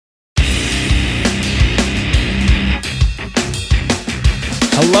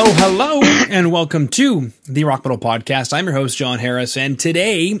Hello, and welcome to the Rock Metal Podcast. I'm your host, John Harris, and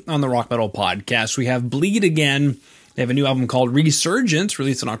today on the Rock Metal Podcast, we have Bleed Again. They have a new album called Resurgence,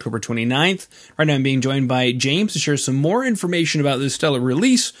 released on October 29th. Right now I'm being joined by James to share some more information about this stellar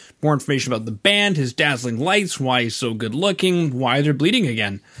release, more information about the band, his dazzling lights, why he's so good looking, why they're bleeding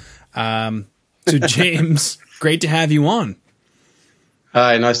again. So James, great to have you on.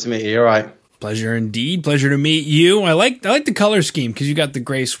 Hi, nice to meet you. You're right. Pleasure indeed. Pleasure to meet you. I like the color scheme because you got the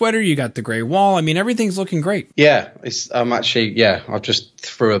gray sweater, you got the gray wall. I mean, everything's looking great. Yeah, I just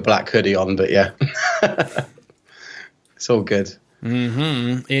threw a black hoodie on, but yeah, it's all good.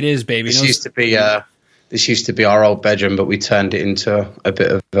 Mm-hmm. It is, baby. This used to be our old bedroom, but we turned it into a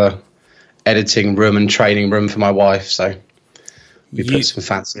bit of a editing room and training room for my wife. So we put some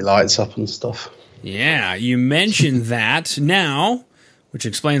fancy lights up and stuff. Yeah, you mentioned that now, which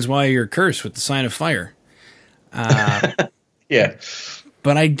explains why you're cursed with the sign of fire. Yeah.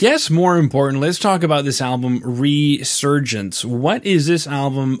 But I guess more important, let's talk about this album, Resurgence. What is this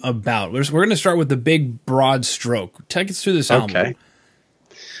album about? We're going to start with the big, broad stroke. Take us through this album.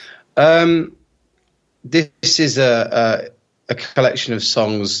 Okay. This is a collection of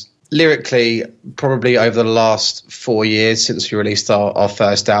songs, lyrically, probably over the last 4 years since we released our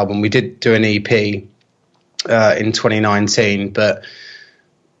first album. We did do an EP in 2019, but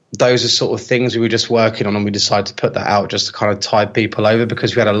those are sort of things we were just working on, and we decided to put that out just to kind of tide people over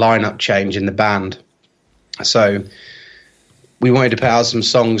because we had a lineup change in the band. So we wanted to put out some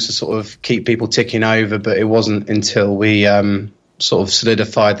songs to sort of keep people ticking over, but it wasn't until we sort of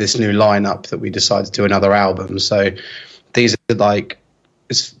solidified this new lineup that we decided to do another album. So these are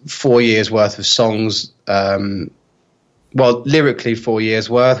it's 4 years worth of songs. Well, lyrically 4 years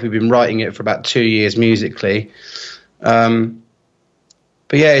worth. We've been writing it for about 2 years musically.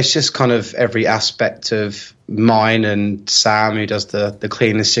 But yeah, it's just kind of every aspect of mine and Sam, who does the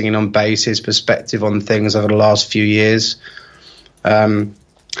cleaner singing on bass, his perspective on things over the last few years. Hasn't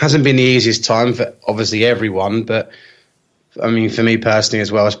been the easiest time for obviously everyone, but I mean, for me personally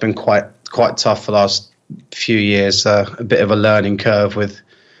as well, it's been quite tough for the last few years. A bit of a learning curve with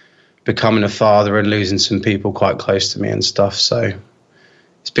becoming a father and losing some people quite close to me and stuff. So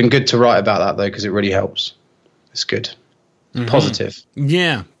it's been good to write about that though, because it really helps. It's good. Mm-hmm. Positive.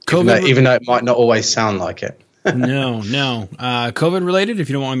 Yeah. COVID, even though it might not always sound like it. No. COVID related, if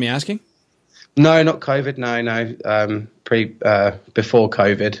you don't mind me asking? No, not COVID. No. Before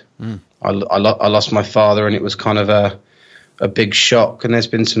COVID, I lost my father, and it was kind of a big shock. And there's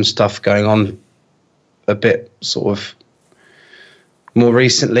been some stuff going on a bit sort of more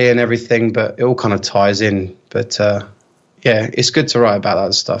recently and everything, but it all kind of ties in. But yeah, it's good to write about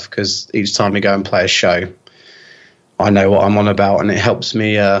that stuff because each time we go and play a show, I know what I'm on about, and it helps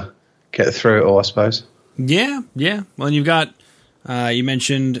me get through it all, I suppose. Yeah. Well, and you've got, you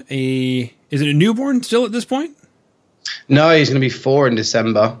mentioned is it a newborn still at this point? No, he's going to be 4 in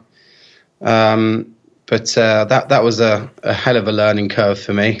December. But that was a hell of a learning curve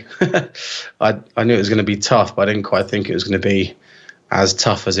for me. I knew it was going to be tough, but I didn't quite think it was going to be as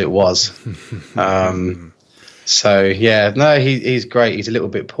tough as it was. So yeah, no, he's great. He's a little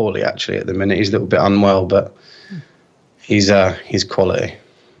bit poorly actually at the minute. He's a little bit unwell, but he's quality.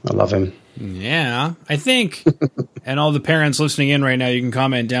 I love him. Yeah, I think, and all the parents listening in right now, you can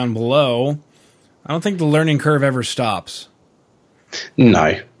comment down below. I don't think the learning curve ever stops.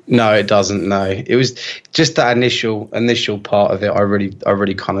 No, it doesn't. No, it was just that initial part of it. I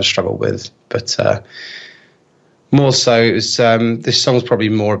really kind of struggled with, but more so it was. This song's probably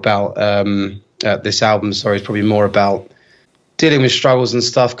more about this album. Sorry, is probably more about dealing with struggles and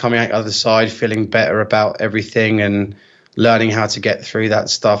stuff, coming out the other side, feeling better about everything, and learning how to get through that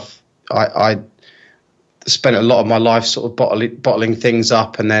stuff. I spent a lot of my life sort of bottling things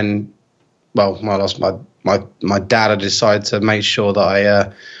up, and then, well, when I lost my dad, I decided to make sure that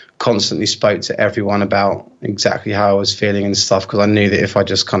I constantly spoke to everyone about exactly how I was feeling and stuff, because I knew that if I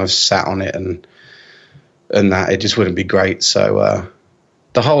just kind of sat on it and that, it just wouldn't be great. So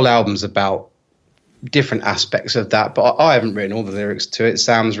the whole album's about different aspects of that, but I haven't written all the lyrics to it.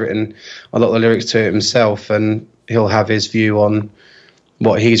 Sam's written a lot of the lyrics to it himself, and he'll have his view on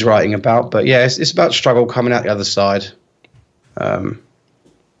what he's writing about. But yeah, it's about struggle, coming out the other side, and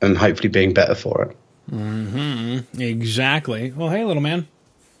hopefully being better for it. Mm-hmm. Exactly. Well, hey, little man.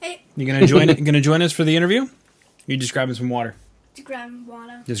 Hey. You gonna join us for the interview? You just grabbing some water? Just grabbing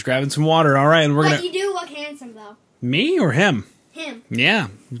water. Just grabbing some water. All right, and we're You do look handsome though. Me or him? Him. Yeah,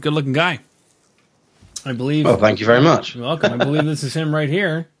 he's a good-looking guy. I believe. Well, thank you very much. You're welcome. I believe this is him right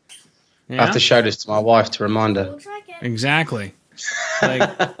here. Yeah? I have to show this to my wife to remind her. Looks like it. Exactly. Like,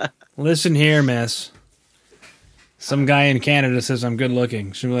 listen here, miss. some guy in Canada says I'm good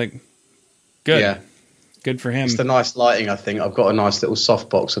looking. She'll be like, good. Yeah. Good for him. It's the nice lighting, I think. I've got a nice little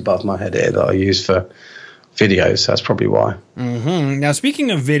softbox above my head here that I use for videos. So that's probably why. Mm-hmm. Now, speaking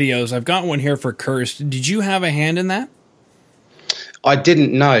of videos, I've got one here for Cursed. Did you have a hand in that? I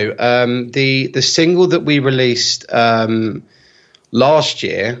didn't know. The single that we released last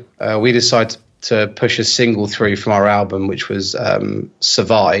year, we decided to push a single through from our album, which was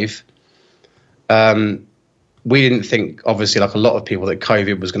Survive. We didn't think, obviously, like a lot of people, that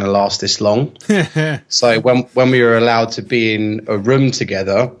COVID was going to last this long. So when we were allowed to be in a room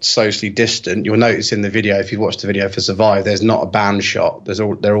together, socially distant, you'll notice in the video, if you watch the video for Survive, there's not a band shot.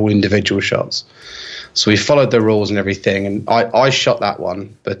 They're all individual shots. So we followed the rules and everything, and I shot that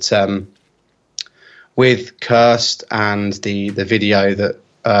one. But with Cursed and the video that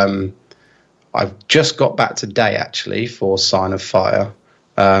I've just got back today, actually, for Sign of Fire,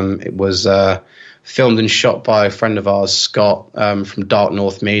 it was filmed and shot by a friend of ours, Scott, from Dark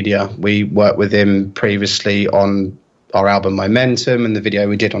North Media. We worked with him previously on our album Momentum and the video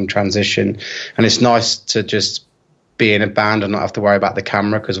we did on Transition. And it's nice to just be in a band and not have to worry about the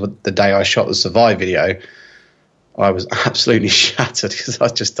camera, because the day I shot the Survive video, I was absolutely shattered because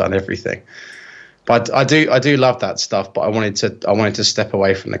I'd just done everything. But I do love that stuff, but I wanted to step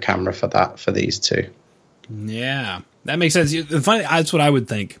away from the camera for these two. Yeah, that makes sense. Funny, that's what I would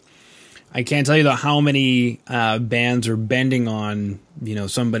think. I can't tell you how many bands are bending on,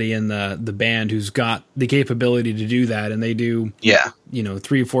 somebody in the band who's got the capability to do that, and they do,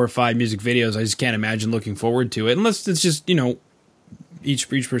 3, 4, 5 music videos. I just can't imagine looking forward to it, unless it's just, each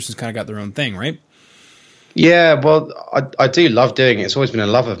person's kind of got their own thing, right? Yeah, well, I do love doing it. It's always been a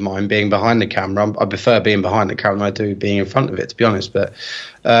love of mine, being behind the camera. I prefer being behind the camera than I do being in front of it, to be honest. But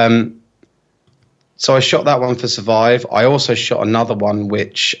so I shot that one for Survive. I also shot another one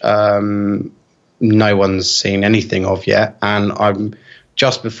which no one's seen anything of yet. And I'm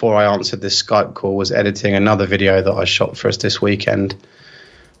just before I answered this Skype call, was editing another video that I shot for us this weekend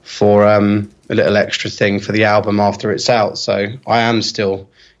for a little extra thing for the album after it's out. So I am still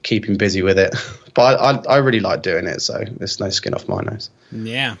keeping busy with it. But I really like doing it, so there's no skin off my nose.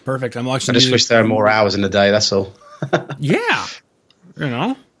 Yeah, perfect. I'm watching. I just wish there were more hours in the day, that's all. Yeah.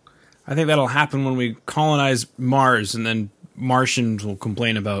 I think that'll happen when we colonize Mars, and then Martians will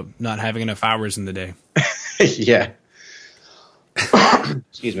complain about not having enough hours in the day. Yeah.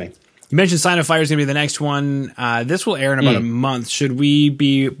 Excuse me. You mentioned Sign of Fire is going to be the next one. This will air in about a month. Should we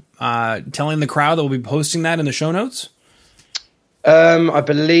be telling the crowd that we'll be posting that in the show notes? I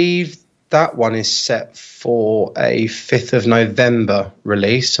believe that one is set for a 5th of November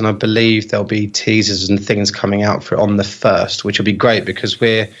release, and I believe there'll be teasers and things coming out for it on the 1st, which will be great because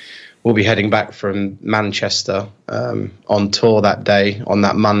we'll be heading back from Manchester on tour that day, on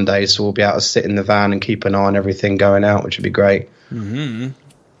that Monday, so we'll be able to sit in the van and keep an eye on everything going out, which would be great. Mm-hmm.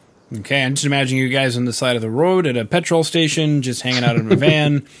 Okay, I'm just imagining you guys on the side of the road at a petrol station, just hanging out in a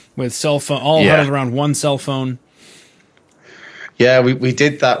van with cell phone, all huddled around one cell phone. Yeah, we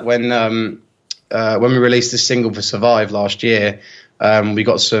did that when we released the single for Survive last year. We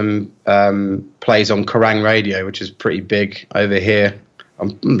got some plays on Kerrang Radio, which is pretty big over here.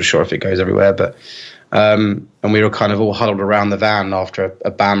 I'm not sure if it goes everywhere, but and we were kind of all huddled around the van after a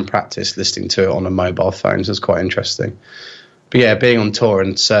band practice, listening to it on a mobile phone. So it's quite interesting. But yeah, being on tour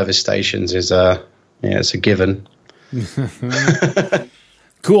and service stations is it's a given.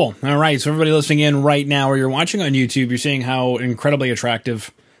 Cool. All right. So everybody listening in right now, or you're watching on YouTube, you're seeing how incredibly attractive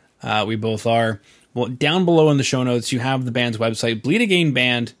we both are. Well, down below in the show notes, you have the band's website,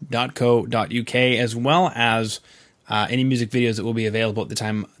 bleedagainband.co.uk, as well as any music videos that will be available at the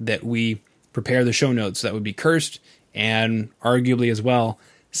time that we prepare the show notes. So that would be Cursed and arguably as well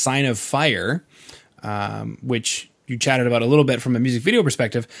Sign of Fire, which you chatted about a little bit from a music video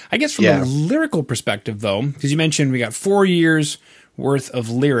perspective. I guess from a lyrical perspective, though, because you mentioned we got 4 years worth of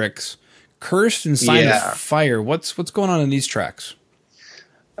lyrics. Cursed and Sign of Fire. What's going on in these tracks?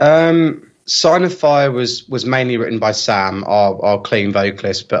 Sign of Fire was mainly written by Sam, our clean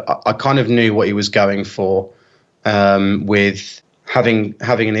vocalist, but I kind of knew what he was going for with having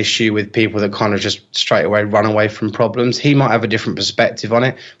an issue with people that kind of just straight away run away from problems. He might have a different perspective on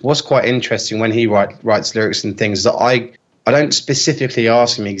it. What's quite interesting when he writes lyrics and things that I don't specifically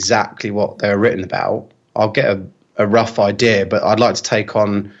ask him exactly what they're written about. I'll get a rough idea, but I'd like to take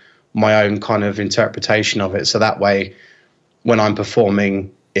on my own kind of interpretation of it, so that way when I'm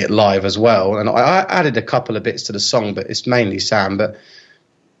performing it live as well, and I added a couple of bits to the song, but it's mainly Sam, but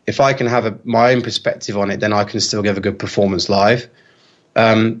if I can have my own perspective on it, then I can still give a good performance live.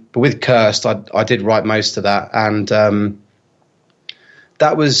 But with Cursed, I did write most of that, and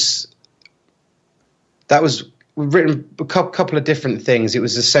that was we've written a couple of different things. It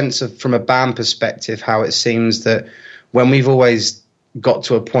was a sense of, from a band perspective, how it seems that when we've always got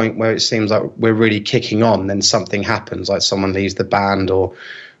to a point where it seems like we're really kicking on, then something happens, like someone leaves the band or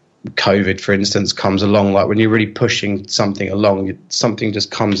COVID, for instance, comes along. Like when you're really pushing something along, something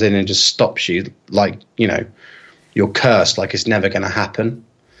just comes in and just stops you, like, you know, you're cursed, like it's never going to happen.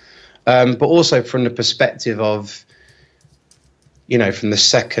 But also from the perspective of, you know, from the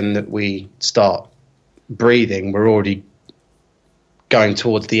second that we start breathing, we're already going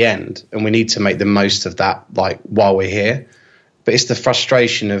towards the end, and we need to make the most of that, like, while we're here. But it's the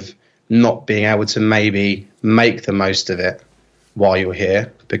frustration of not being able to maybe make the most of it while you're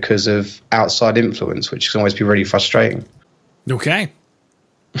here because of outside influence, which can always be really frustrating. Okay.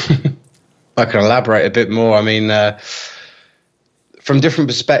 I can elaborate a bit more. I mean, from different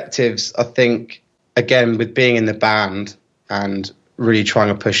perspectives, I think, again, with being in the band and really trying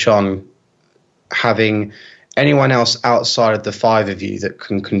to push on, having anyone else outside of the five of you that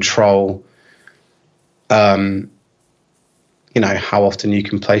can control, you know, how often you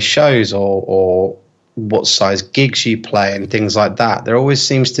can play shows or what size gigs you play and things like that. There always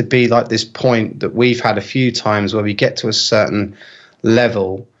seems to be like this point that we've had a few times where we get to a certain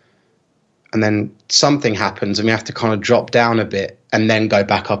level and then something happens and we have to kind of drop down a bit and then go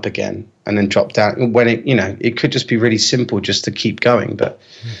back up again and then drop down when it, you know, it could just be really simple just to keep going. But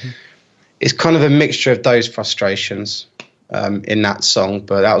it's kind of a mixture of those frustrations in that song.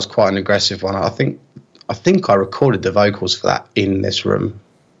 But that was quite an aggressive one. I think I recorded the vocals for that in this room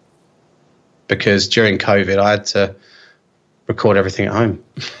because during COVID I had to record everything at home.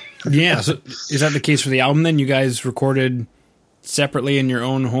 Yeah. So is that the case for the album then? You guys recorded separately in your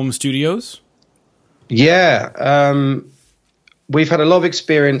own home studios? Yeah. We've had a lot of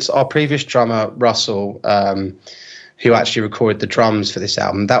experience. Our previous drummer, Russell, who actually recorded the drums for this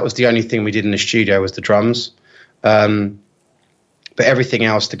album, that was the only thing we did in the studio was the drums. But everything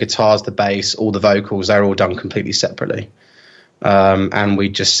else, the guitars, the bass, all the vocals, they're all done completely separately. And we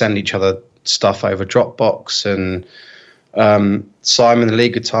just send each other stuff over Dropbox. And Simon, the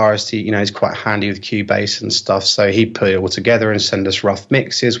lead guitarist, he's quite handy with Cubase and stuff. So he put it all together and send us rough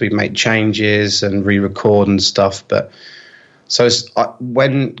mixes. We make changes and re-record and stuff. But so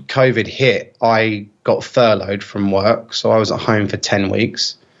when COVID hit, I got furloughed from work. So I was at home for 10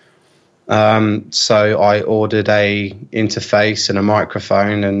 weeks. So I ordered a interface and a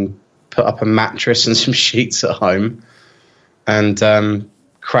microphone and put up a mattress and some sheets at home and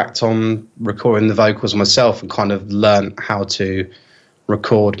cracked on recording the vocals myself and kind of learned how to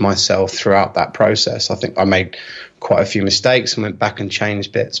record myself throughout that process. I think I made quite a few mistakes and went back and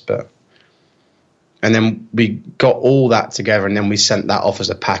changed bits, and then we got all that together and then we sent that off as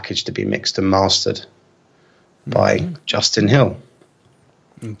a package to be mixed and mastered by Justin Hill.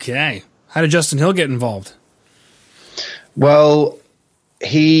 Okay. How did Justin Hill get involved? Well,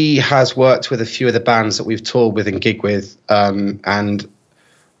 he has worked with a few of the bands that we've toured with and gig with, and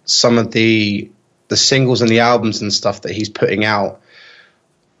some of the singles and the albums and stuff that he's putting out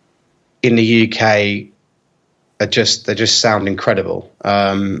in the UK they just sound incredible.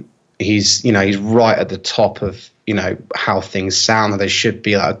 He's right at the top of, how things sound, how they should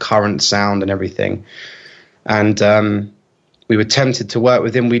be, like a current sound and everything. And we were tempted to work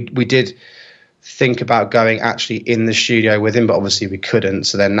with him. We did think about going actually in the studio with him, but obviously we couldn't.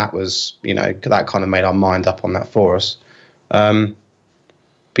 So then that was, that kind of made our mind up on that for us.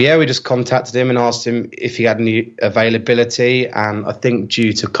 But yeah, we just contacted him and asked him if he had any availability. And I think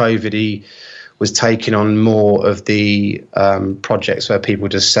due to COVID, he was taking on more of the projects where people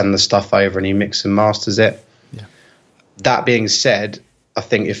just send the stuff over and he mixes and masters it. Yeah. That being said, I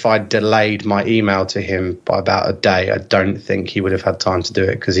think if I delayed my email to him by about a day, I don't think he would have had time to do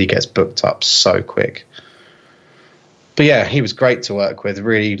it because he gets booked up so quick. But yeah, he was great to work with.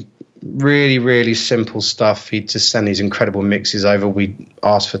 Really, really, really simple stuff. He'd just send these incredible mixes over. We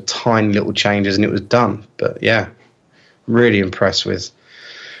asked for tiny little changes and it was done. But yeah, really impressed with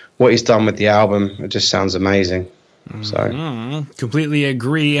what he's done with the album. It just sounds amazing. So completely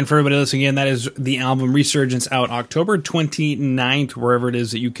agree. And for everybody listening in, that is the album Resurgence, out October 29th, wherever it is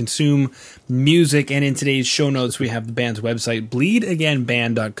that you consume music. And in today's show notes, we have the band's website,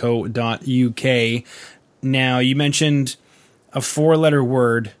 bleedagainband.co.uk. Now, you mentioned a 4-letter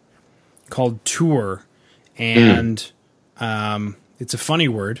word called tour, and it's a funny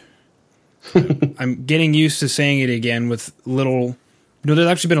word. I'm getting used to saying it again with little... there's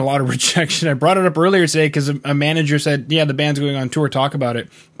actually been a lot of rejection. I brought it up earlier today because a manager said, yeah, the band's going on tour, talk about it.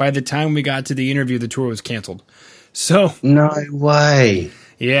 By the time we got to the interview, the tour was canceled. So no way.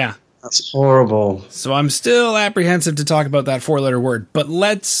 Yeah. That's horrible. So I'm still apprehensive to talk about that 4-letter word, but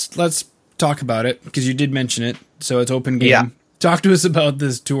let's talk about it because you did mention it. So it's open game. Yeah. Talk to us about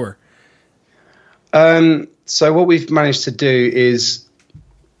this tour. So what we've managed to do is,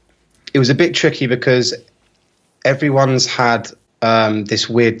 it was a bit tricky because everyone's had this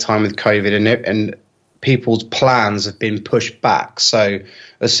weird time with COVID, and people's plans have been pushed back. So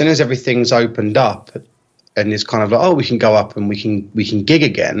as soon as everything's opened up, and it's kind of like, oh, we can go up and we can gig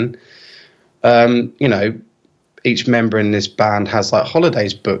again. Each member in this band has like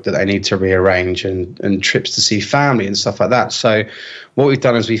holidays booked that they need to rearrange and trips to see family and stuff like that. So what we've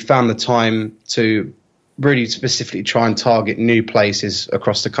done is we found the time to really specifically try and target new places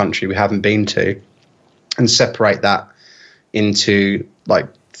across the country we haven't been to, and separate that into like,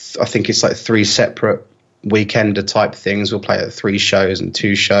 I think it's like 3 separate weekender type things. We'll play at 3 shows and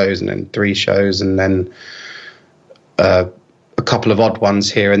 2 shows and then 3 shows and then a couple of odd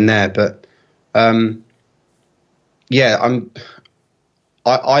ones here and there. But I'm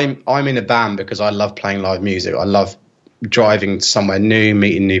in a band because I love playing live music. I love driving somewhere new,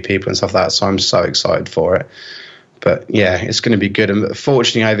 meeting new people and stuff like that. So I'm so excited for it. But yeah, it's going to be good. And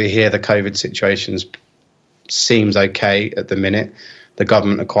fortunately over here, the COVID situation seems okay at the minute. The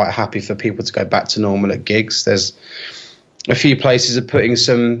government are quite happy for people to go back to normal at gigs. There's a few places are putting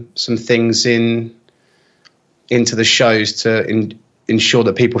some things into the shows to ensure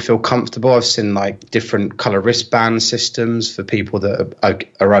that people feel comfortable. I've seen like different color wristband systems for people that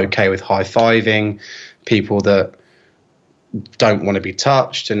are okay with high-fiving, people that don't want to be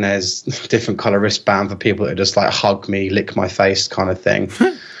touched, and there's different color wristband for people that are just like hug me, lick my face kind of thing.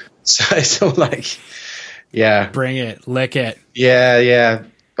 So it's all like, yeah, bring it, lick it. Yeah.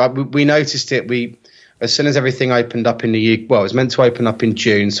 But we noticed it. As soon as everything opened up in the UK, well, it was meant to open up in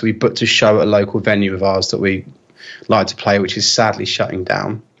June, so we booked a show at a local venue of ours that we like to play, which is sadly shutting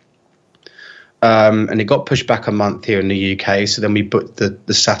down. And it got pushed back a month here in the UK. So then we booked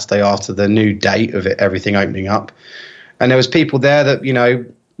the Saturday after the new date of everything opening up. And there was people there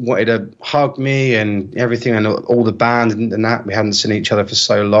that, wanted to hug me and everything, and all the band and that. We hadn't seen each other for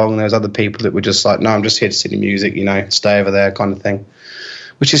so long. And there was other people that were just like, no, I'm just here to see the music, stay over there kind of thing,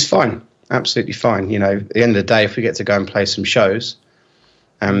 which is fine. Absolutely fine. At the end of the day, if we get to go and play some shows,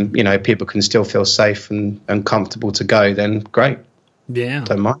 people can still feel safe and comfortable to go, then great. Yeah.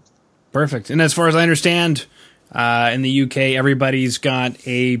 Don't mind. Perfect. And as far as I understand, in the UK, everybody's got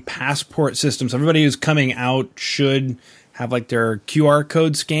a passport system. So everybody who's coming out should have like their QR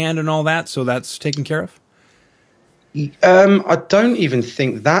code scanned and all that. So that's taken care of? I don't even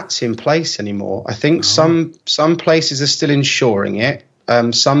think that's in place anymore. I think some places are still ensuring it.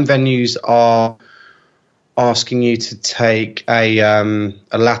 Some venues are asking you to take a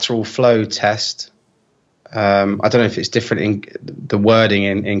lateral flow test. I don't know if it's different in the wording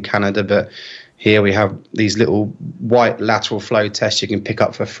in Canada, but here we have these little white lateral flow tests you can pick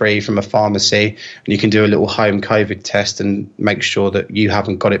up for free from a pharmacy, and you can do a little home COVID test and make sure that you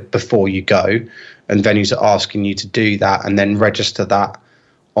haven't got it before you go. And venues are asking you to do that and then register that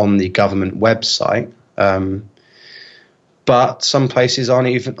on the government website. But some places aren't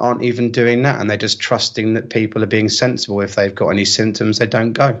even doing that, and they're just trusting that people are being sensible. If they've got any symptoms, they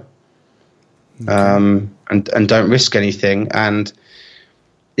don't go, and don't risk anything. And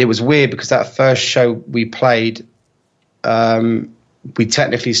it was weird because that first show we played, we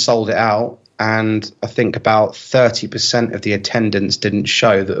technically sold it out, and I think about 30% of the attendants didn't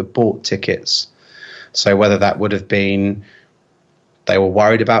show that had bought tickets. So whether that would have been they were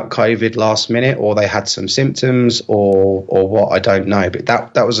worried about COVID last minute, or they had some symptoms, or what, I don't know. But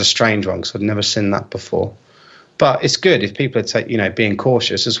that was a strange one because I'd never seen that before. But it's good if people are being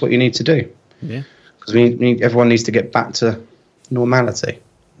cautious. It's what you need to do. Yeah, because everyone needs to get back to normality.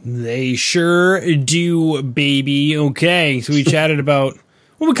 They sure do, baby. Okay, so we chatted about,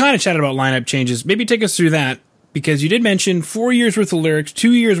 we kind of chatted about lineup changes. Maybe take us through that, because you did mention 4 years worth of lyrics,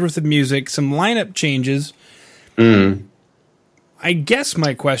 2 years worth of music, some lineup changes. I guess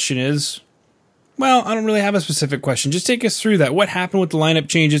my question is, well, I don't really have a specific question. Just take us through that. What happened with the lineup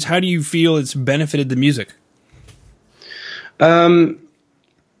changes? How do you feel it's benefited the music?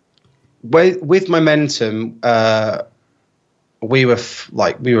 With Momentum, we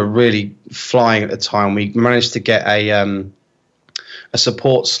were really flying at the time. We managed to get a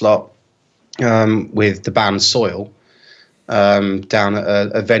support slot with the band Soil down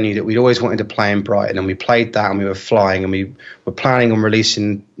at a venue that we'd always wanted to play in Brighton, and we played that, and we were flying, and we were planning on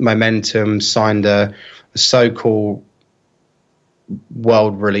releasing Momentum, signed a so-called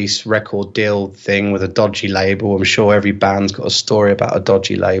world release record deal thing with a dodgy label. I'm sure every band's got a story about a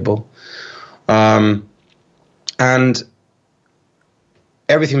dodgy label. And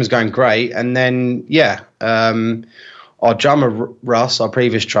everything was going great. And then, our drummer, Russ, our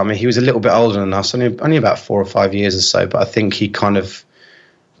previous drummer, he was a little bit older than us, only about 4 or 5 years or so. But I think he kind of,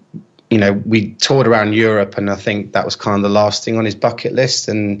 we toured around Europe, and I think that was kind of the last thing on his bucket list.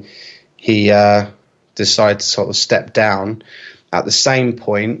 And he decided to sort of step down. At the same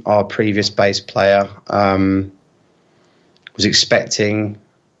point, our previous bass player was expecting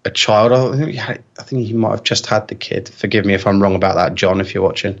a child. I think he might have just had the kid. Forgive me if I'm wrong about that, John, if you're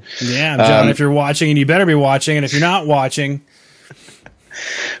watching. Yeah, John, if you're watching, and you better be watching, and if you're not watching.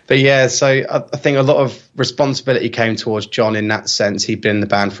 But yeah, so I think a lot of responsibility came towards John in that sense. He'd been in the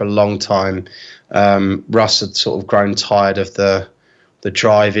band for a long time. Russ had sort of grown tired of the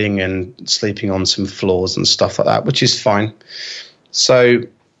driving and sleeping on some floors and stuff like that, which is fine. So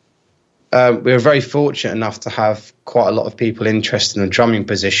we were very fortunate enough to have quite a lot of people interested in the drumming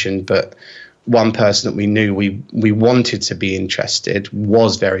position, but one person that we knew we wanted to be interested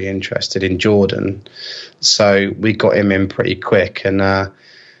was very interested in Jordan. So we got him in pretty quick, and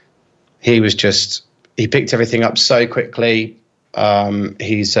he picked everything up so quickly.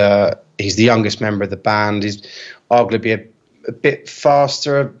 He's the youngest member of the band. He's arguably a bit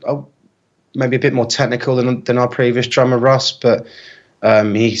faster, maybe a bit more technical than our previous drummer, Russ, but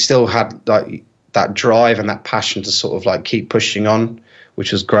he still had like that drive and that passion to sort of like keep pushing on,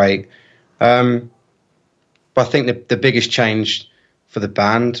 which was great. But I think the biggest change for the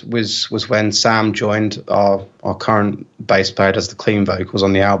band was when Sam joined. Our current bass player, does the clean vocals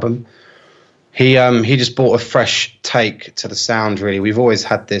on the album. He just brought a fresh take to the sound, really. We've always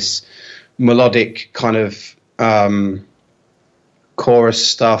had this melodic kind of chorus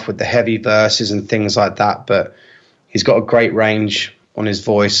stuff with the heavy verses and things like that, but he's got a great range on his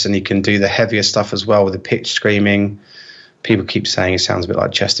voice, and he can do the heavier stuff as well with the pitch screaming. People keep saying he sounds a bit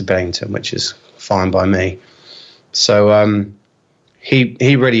like Chester Bennington, which is fine by me. So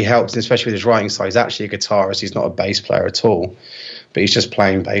he really helped, especially with his writing style. He's actually a guitarist. He's not a bass player at all, but he's just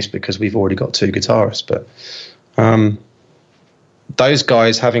playing bass because we've already got 2 guitarists. But those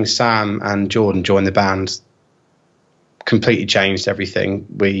guys, having Sam and Jordan join the band, completely changed everything.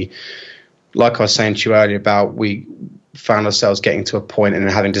 Like I was saying to you earlier about, we found ourselves getting to a point and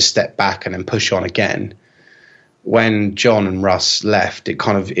having to step back and then push on again. When John and Russ left,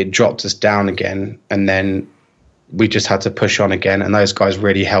 it dropped us down again, and then we just had to push on again. And those guys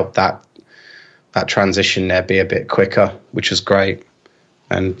really helped that transition there be a bit quicker, which was great.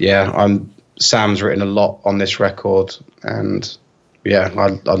 And yeah, Sam's written a lot on this record, and yeah,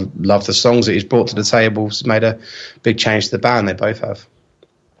 I love the songs that he's brought to the table. It's made a big change to the band. They both have.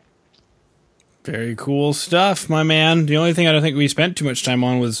 Very cool stuff, my man. The only thing I don't think we spent too much time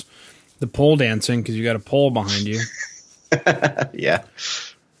on was the pole dancing, because you got a pole behind you. Yeah.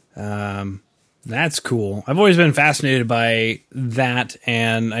 That's cool. I've always been fascinated by that,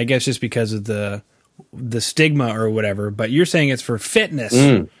 and I guess just because of the stigma or whatever, but you're saying it's for fitness.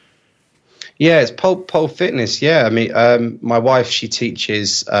 Yeah, it's pole fitness. Yeah, I mean, my wife, she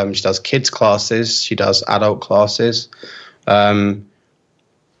teaches, she does kids classes, she does adult classes.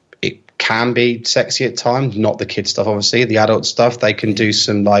 It can be sexy at times, not the kid stuff, obviously. The adult stuff, they can do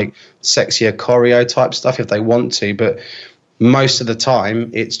some like sexier choreo type stuff if they want to, but most of the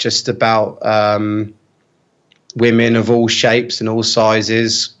time it's just about women of all shapes and all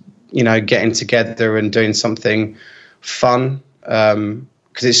sizes, getting together and doing something fun,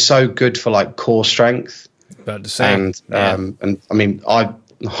 because it's so good for like core strength. About to say, and I mean,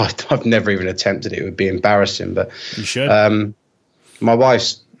 I've never even attempted it. It would be embarrassing, but you should. My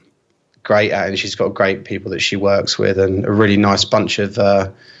wife's great at it, and she's got great people that she works with, and a really nice bunch of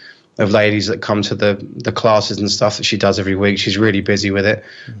ladies that come to the classes and stuff that she does every week. She's really busy with it.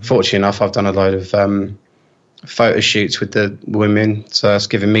 Mm-hmm. Fortunately enough, I've done a load of photo shoots with the women, so it's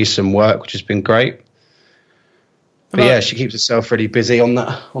given me some work, which has been great. But yeah, she keeps herself really busy on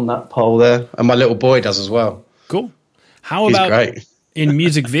that pole there, and my little boy does as well. Cool. How He's about great. In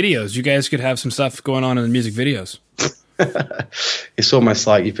music videos? You guys could have some stuff going on in the music videos. It's almost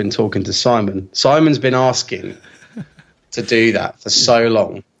like you've been talking to Simon. Simon's been asking to do that for so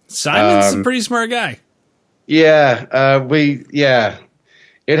long. Simon's a pretty smart guy. Yeah,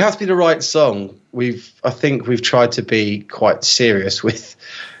 it'd have to be the right song. I think we've tried to be quite serious with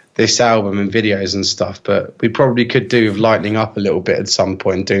this album and videos and stuff, but we probably could do with lightening up a little bit at some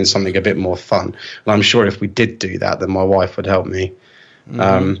point, doing something a bit more fun. And I'm sure if we did do that, then my wife would help me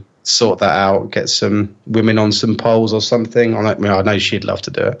sort that out, get some women on some poles or something. I know she'd love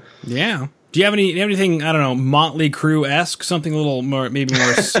to do it. Yeah. Do you have anything, I don't know, Motley Crue-esque, something a little more, maybe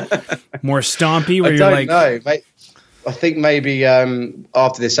more stompy, where I don't know. I think maybe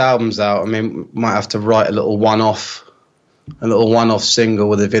after this album's out, might have to write a little one-off single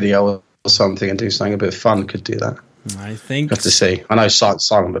with a video or something and do something a bit fun. Could do that. I think. Have to see. I know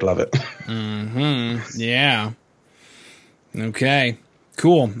Simon would love it. Yeah. Okay.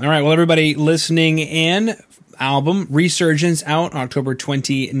 Cool. All right. Well, everybody listening in, album Resurgence out October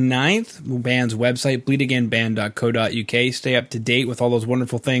 29th. Band's website, bleedagainband.co.uk. Stay up to date with all those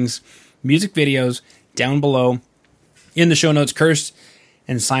wonderful things. Music videos down below. In the show notes, Cursed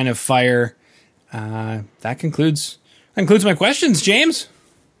and Sign of Fire. That concludes my questions, James.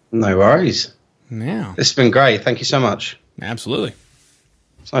 No worries. Yeah. This has been great. Thank you so much. Absolutely.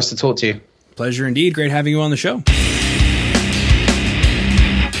 It's nice to talk to you. Pleasure indeed. Great having you on the show.